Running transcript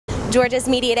Georgia's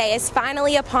Media Day is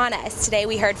finally upon us. Today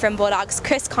we heard from Bulldogs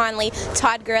Chris Conley,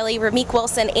 Todd Gurley, Ramik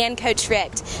Wilson, and Coach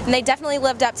Richt, and they definitely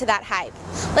lived up to that hype.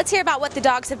 Let's hear about what the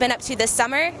Dogs have been up to this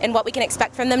summer and what we can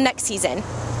expect from them next season.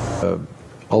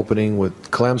 Opening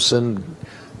with Clemson,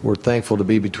 we're thankful to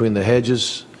be between the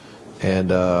hedges and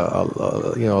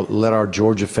let our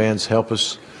Georgia fans help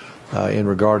us in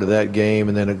regard to that game,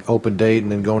 and then an open date,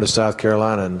 and then going to South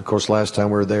Carolina. And of course, last time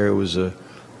we were there, it was a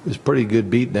pretty good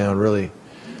beatdown, really.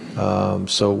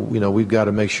 So we've got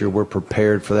to make sure we're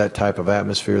prepared for that type of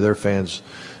atmosphere. Their fans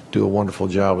do a wonderful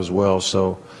job as well.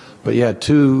 So, but yeah,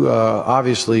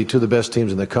 obviously two of the best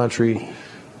teams in the country,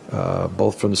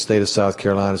 both from the state of South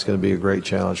Carolina. It's going to be a great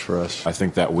challenge for us. I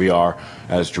think that we are,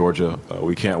 as Georgia,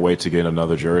 we can't wait to get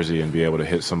another jersey and be able to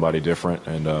hit somebody different.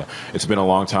 And it's been a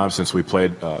long time since we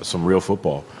played some real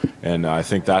football. And I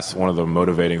think that's one of the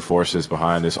motivating forces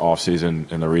behind this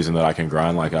offseason, and the reason that I can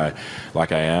grind like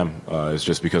I am is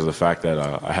just because of the fact that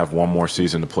I have one more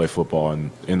season to play football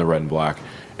in the red and black,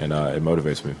 and it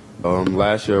motivates me.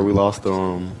 Last year we lost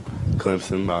to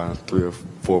Clemson by 3 or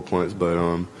 4 points,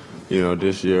 but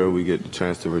this year we get the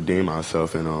chance to redeem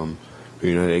ourselves, and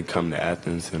they come to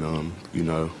Athens, and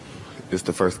it's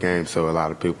the first game, so a lot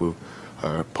of people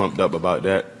are pumped up about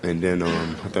that. And then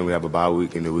I think we have a bye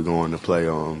week, and then we're going to play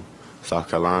South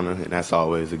Carolina, and that's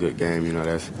always a good game.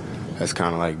 That's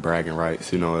kind of like bragging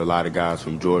rights. A lot of guys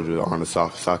from Georgia are on the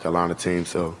South Carolina team,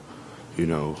 so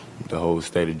the whole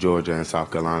state of Georgia and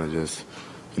South Carolina just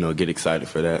get excited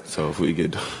for that. So if we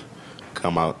could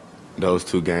come out those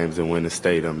two games and win the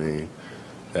state, I mean,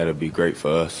 that'd be great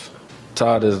for us.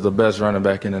 Todd is the best running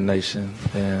back in the nation,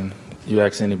 and you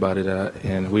ask anybody that,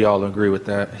 and we all agree with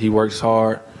that. He works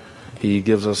hard. He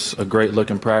gives us a great look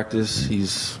in practice.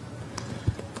 He's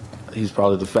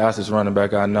probably the fastest running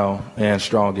back I know, and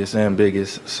strongest and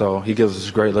biggest. So he gives us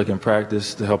a great look in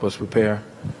practice to help us prepare,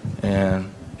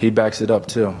 and he backs it up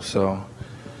too. So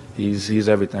he's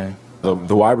everything.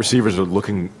 The wide receivers are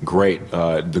looking great.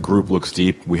 The group looks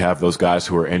deep. We have those guys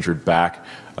who are injured back.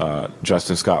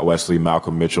 Justin Scott Wesley,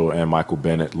 Malcolm Mitchell, and Michael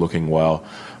Bennett looking well,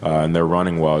 and they're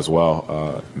running well as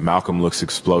well. Malcolm looks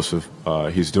explosive.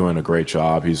 He's doing a great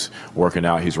job. He's working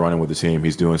out. He's running with the team.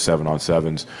 He's doing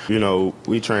 7-on-7s.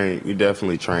 We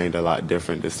definitely trained a lot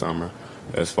different this summer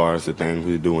as far as the things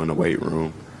we do in the weight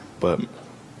room, but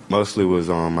mostly was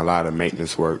a lot of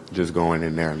maintenance work, just going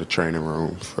in there in the training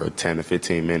room for 10 to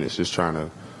 15 minutes, just trying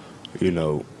to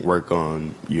work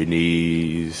on your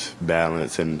knees,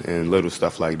 balance, and little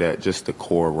stuff like that, just the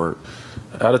core work.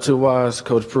 Attitude-wise,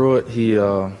 Coach Pruitt, he's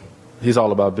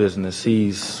all about business.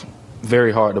 He's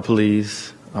very hard to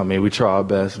please. I mean, we try our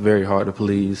best, very hard to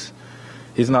please.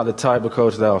 He's not the type of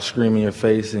coach that'll scream in your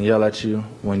face and yell at you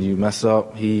when you mess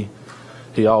up. He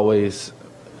always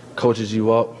coaches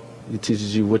you up. He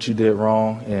teaches you what you did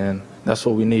wrong, and that's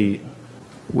what we need.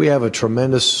 We have a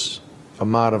tremendous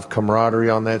amount of camaraderie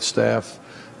on that staff,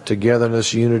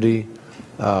 togetherness, unity,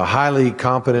 highly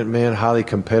competent men, highly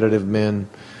competitive men,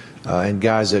 and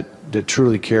guys that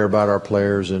truly care about our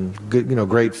players, and good,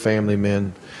 great family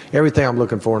men. Everything I'm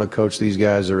looking for in a coach, these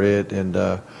guys are it, and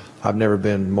I've never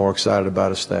been more excited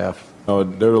about a staff.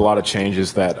 There were a lot of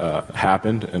changes that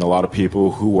happened, and a lot of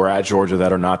people who were at Georgia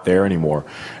that are not there anymore.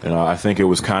 And I think it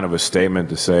was kind of a statement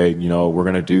to say, we're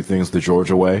going to do things the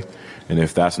Georgia way. And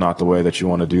if that's not the way that you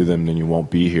want to do them, then you won't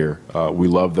be here. We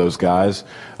love those guys,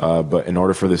 but in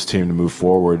order for this team to move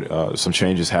forward, some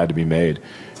changes had to be made.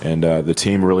 And the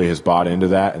team really has bought into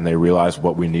that, and they realize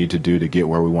what we need to do to get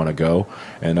where we want to go.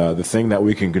 And the thing that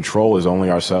we can control is only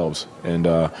ourselves. And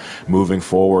moving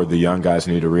forward, the young guys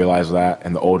need to realize that,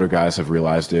 and the older guys have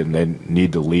realized it, and they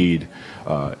need to lead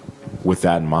with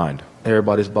that in mind.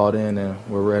 Everybody's bought in, and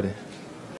we're ready.